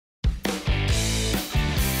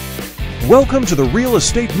Welcome to the Real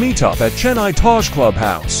Estate Meetup at Chennai Taj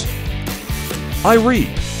Clubhouse.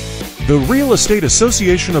 iReap, the Real Estate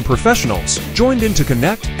Association of Professionals, joined in to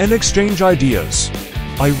connect and exchange ideas.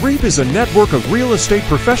 iReap is a network of real estate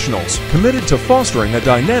professionals committed to fostering a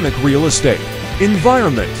dynamic real estate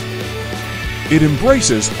environment. It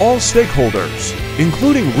embraces all stakeholders,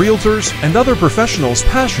 including realtors and other professionals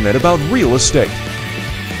passionate about real estate.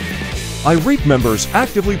 iReap members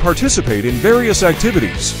actively participate in various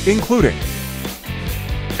activities, including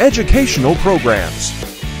educational programs,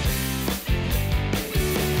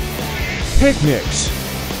 picnics,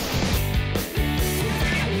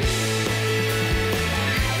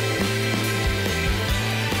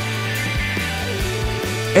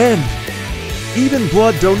 and even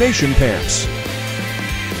blood donation camps.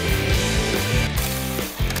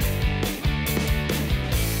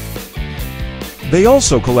 They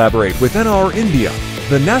also collaborate with NAR-India,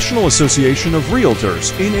 the National Association of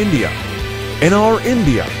Realtors in India.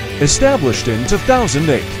 NAR-India, established in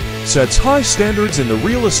 2008, sets high standards in the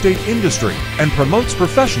real estate industry and promotes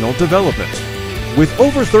professional development. With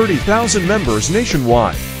over 30,000 members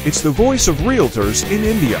nationwide, it's the voice of realtors in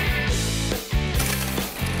India.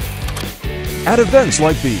 At events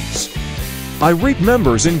like these, iReap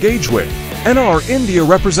members engage with NAR-India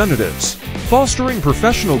representatives, fostering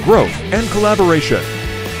professional growth and collaboration.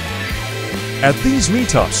 At these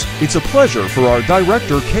meetups, it's a pleasure for our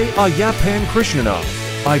director K.I.Yapan Krishnana,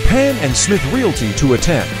 IPAN and Smith Realty to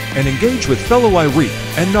attend and engage with fellow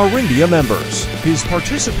iReap and NAR-India members. His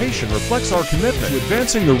participation reflects our commitment to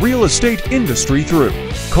advancing the real estate industry through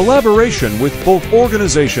collaboration with both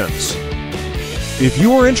organizations. If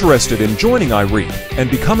you are interested in joining iReap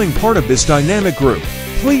and becoming part of this dynamic group,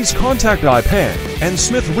 please contact IPAN and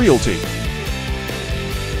Smith Realty.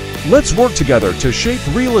 Let's work together to shape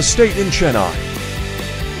real estate in Chennai.